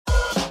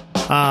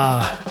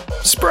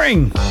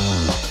Spring,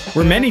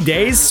 where many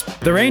days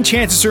the rain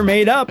chances are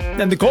made up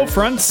and the cold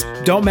fronts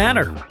don't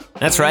matter.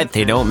 That's right,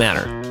 they don't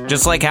matter.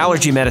 Just like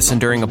allergy medicine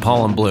during a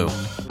pollen bloom.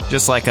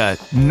 Just like a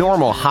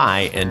normal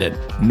high and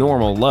a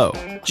normal low.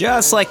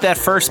 Just like that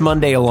first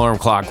Monday alarm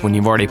clock when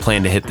you've already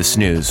planned to hit the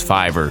snooze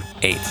 5 or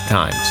 8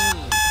 times.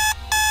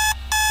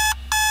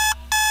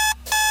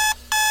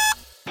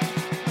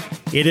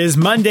 It is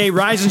Monday.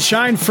 Rise and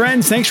shine,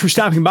 friends. Thanks for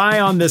stopping by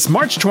on this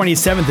March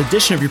 27th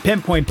edition of your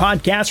Pinpoint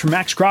Podcast. From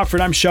Max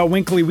Crawford, I'm Shel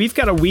Winkley. We've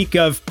got a week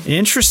of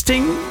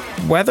interesting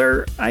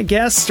weather, I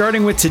guess,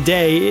 starting with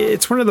today.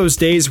 It's one of those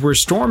days where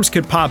storms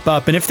could pop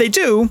up, and if they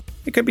do,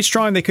 it could be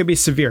strong, they could be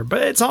severe.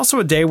 But it's also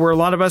a day where a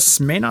lot of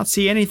us may not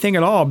see anything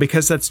at all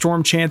because that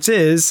storm chance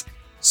is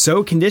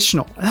so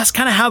conditional. And that's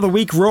kind of how the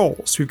week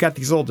rolls. We've got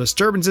these little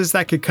disturbances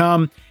that could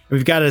come, and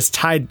we've got us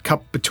tied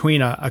up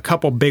between a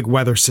couple big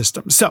weather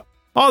systems. So,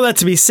 all that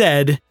to be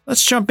said,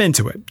 let's jump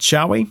into it,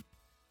 shall we?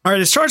 All right,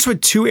 it starts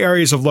with 2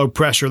 areas of low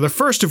pressure, the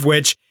first of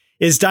which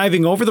is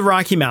diving over the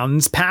Rocky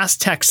Mountains,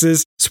 past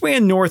Texas,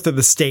 swaying north of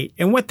the state.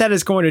 And what that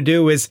is going to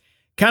do is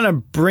kind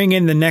of bring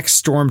in the next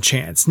storm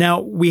chance. Now,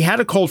 we had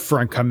a cold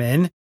front come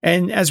in,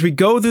 and as we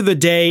go through the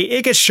day,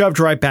 it gets shoved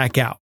right back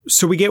out.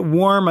 So we get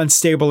warm,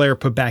 unstable air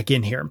put back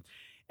in here.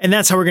 And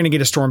that's how we're going to get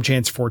a storm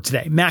chance for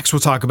today. Max will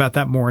talk about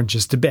that more in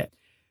just a bit.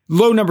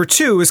 Low number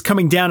 2 is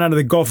coming down out of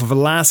the Gulf of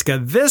Alaska.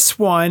 This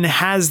one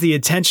has the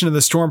attention of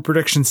the Storm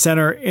Prediction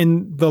Center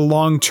in the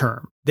long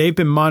term. They've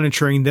been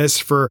monitoring this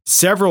for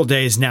several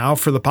days now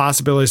for the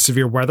possibility of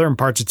severe weather in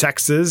parts of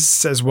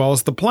Texas as well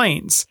as the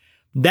plains.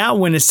 That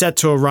one is set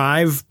to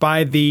arrive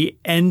by the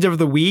end of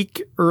the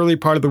week, early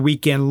part of the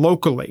weekend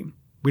locally.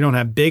 We don't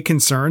have big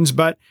concerns,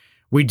 but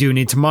we do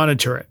need to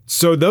monitor it.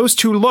 So those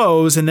 2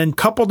 lows and then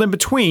coupled in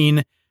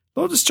between,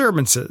 low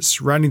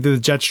disturbances running through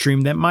the jet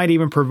stream that might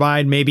even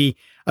provide maybe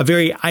a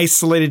very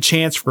isolated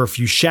chance for a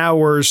few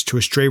showers to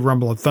a stray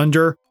rumble of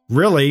thunder,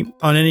 really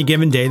on any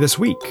given day this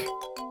week.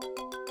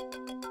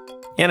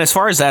 And as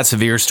far as that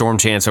severe storm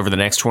chance over the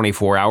next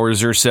 24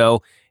 hours or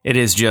so, it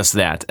is just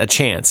that, a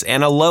chance,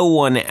 and a low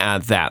one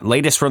at that.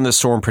 Latest from the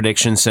Storm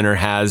Prediction Center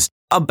has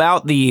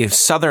about the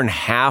southern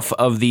half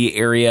of the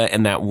area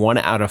and that 1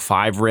 out of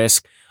 5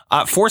 risk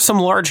for some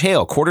large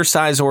hail, quarter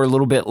size or a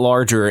little bit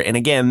larger. And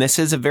again, this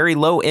is a very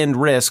low end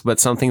risk, but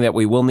something that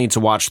we will need to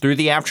watch through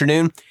the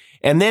afternoon.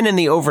 And then in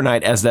the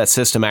overnight, as that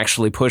system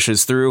actually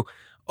pushes through,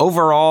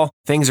 overall,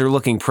 things are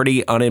looking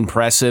pretty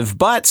unimpressive,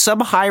 but some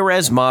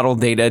high-res model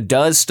data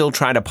does still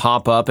try to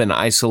pop up an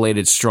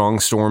isolated strong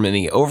storm in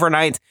the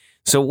overnight,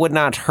 so it would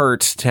not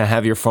hurt to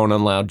have your phone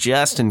on loud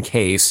just in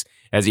case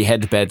as you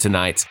head to bed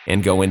tonight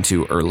and go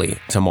into early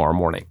tomorrow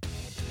morning.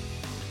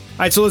 All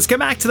right, so let's get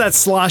back to that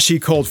sloshy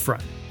cold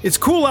front. It's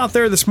cool out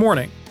there this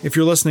morning, if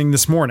you're listening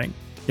this morning.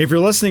 If you're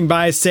listening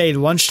by, say,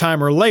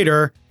 lunchtime or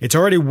later, it's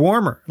already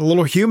warmer, a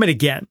little humid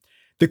again.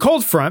 The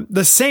cold front,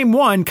 the same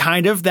one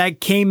kind of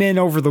that came in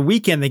over the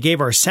weekend that gave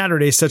our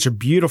Saturday such a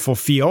beautiful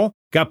feel,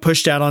 got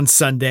pushed out on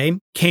Sunday,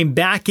 came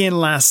back in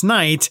last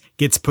night,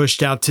 gets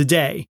pushed out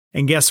today.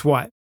 And guess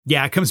what?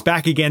 Yeah, it comes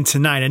back again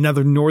tonight.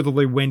 Another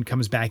northerly wind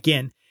comes back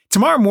in.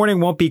 Tomorrow morning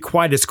won't be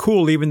quite as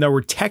cool, even though we're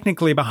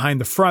technically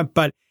behind the front,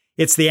 but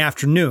it's the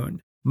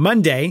afternoon.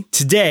 Monday,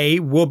 today,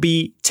 will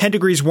be 10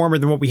 degrees warmer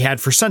than what we had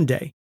for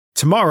Sunday.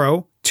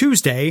 Tomorrow,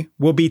 Tuesday,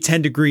 will be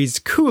 10 degrees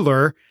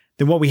cooler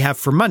than what we have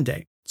for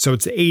Monday. So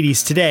it's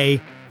 80s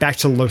today, back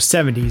to low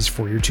 70s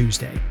for your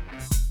Tuesday.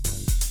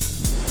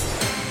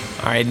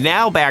 All right,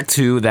 now back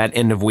to that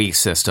end of week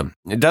system.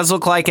 It does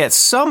look like at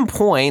some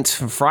point,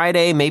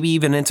 Friday, maybe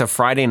even into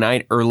Friday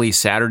night, early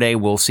Saturday,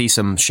 we'll see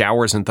some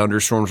showers and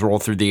thunderstorms roll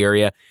through the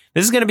area.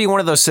 This is going to be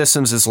one of those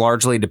systems that's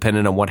largely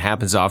dependent on what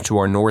happens off to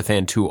our north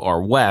and to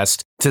our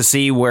west to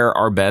see where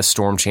our best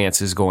storm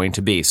chance is going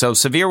to be. So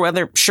severe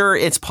weather, sure,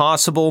 it's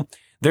possible.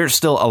 There's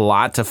still a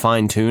lot to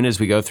fine tune as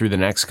we go through the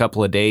next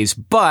couple of days,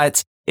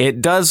 but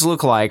it does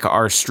look like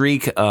our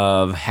streak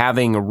of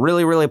having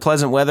really, really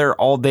pleasant weather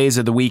all days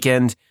of the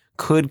weekend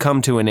could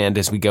come to an end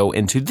as we go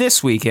into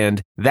this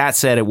weekend. That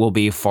said, it will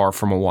be far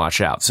from a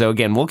washout. So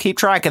again, we'll keep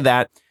track of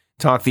that,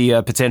 talk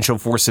the potential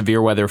for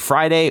severe weather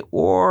Friday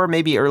or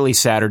maybe early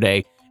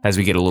Saturday as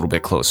we get a little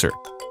bit closer.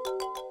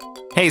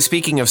 Hey,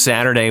 speaking of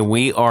Saturday,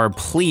 we are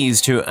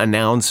pleased to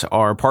announce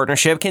our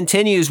partnership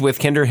continues with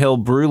Kinder Hill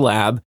Brew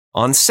Lab.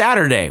 On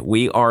Saturday,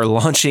 we are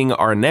launching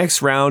our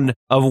next round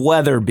of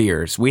weather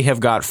beers. We have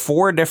got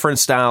 4 different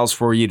styles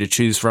for you to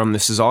choose from.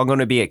 This is all going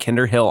to be at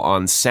Kinder Hill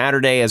on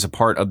Saturday as a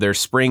part of their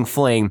Spring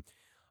Fling.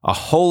 A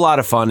whole lot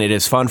of fun. It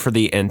is fun for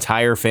the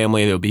entire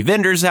family. There'll be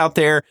vendors out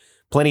there,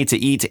 plenty to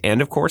eat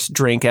and, of course,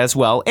 drink as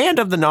well, and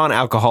of the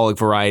non-alcoholic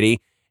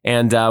variety.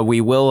 And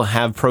we will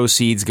have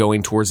proceeds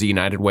going towards the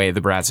United Way of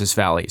the Brazos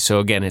Valley. So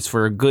again, it's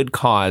for a good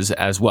cause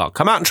as well.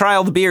 Come out and try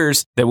all the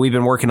beers that we've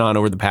been working on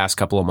over the past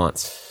couple of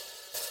months.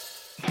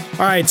 All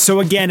All right, so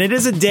again, it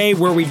is a day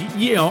where we,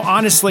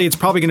 honestly, it's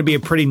probably going to be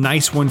a pretty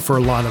nice one for a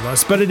lot of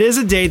us, but it is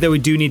a day that we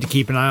do need to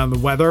keep an eye on the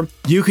weather.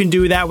 You can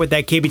do that with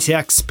that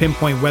KBTX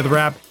Pinpoint Weather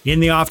app. In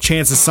the off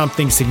chance that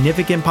something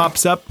significant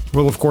pops up,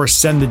 we'll, of course,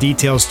 send the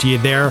details to you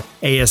there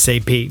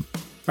ASAP.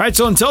 All right,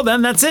 so until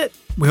then, that's it.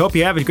 We hope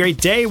you have a great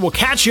day. We'll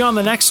catch you on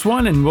the next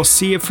one, and we'll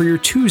see you for your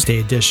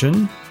Tuesday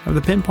edition of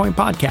the Pinpoint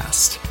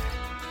Podcast.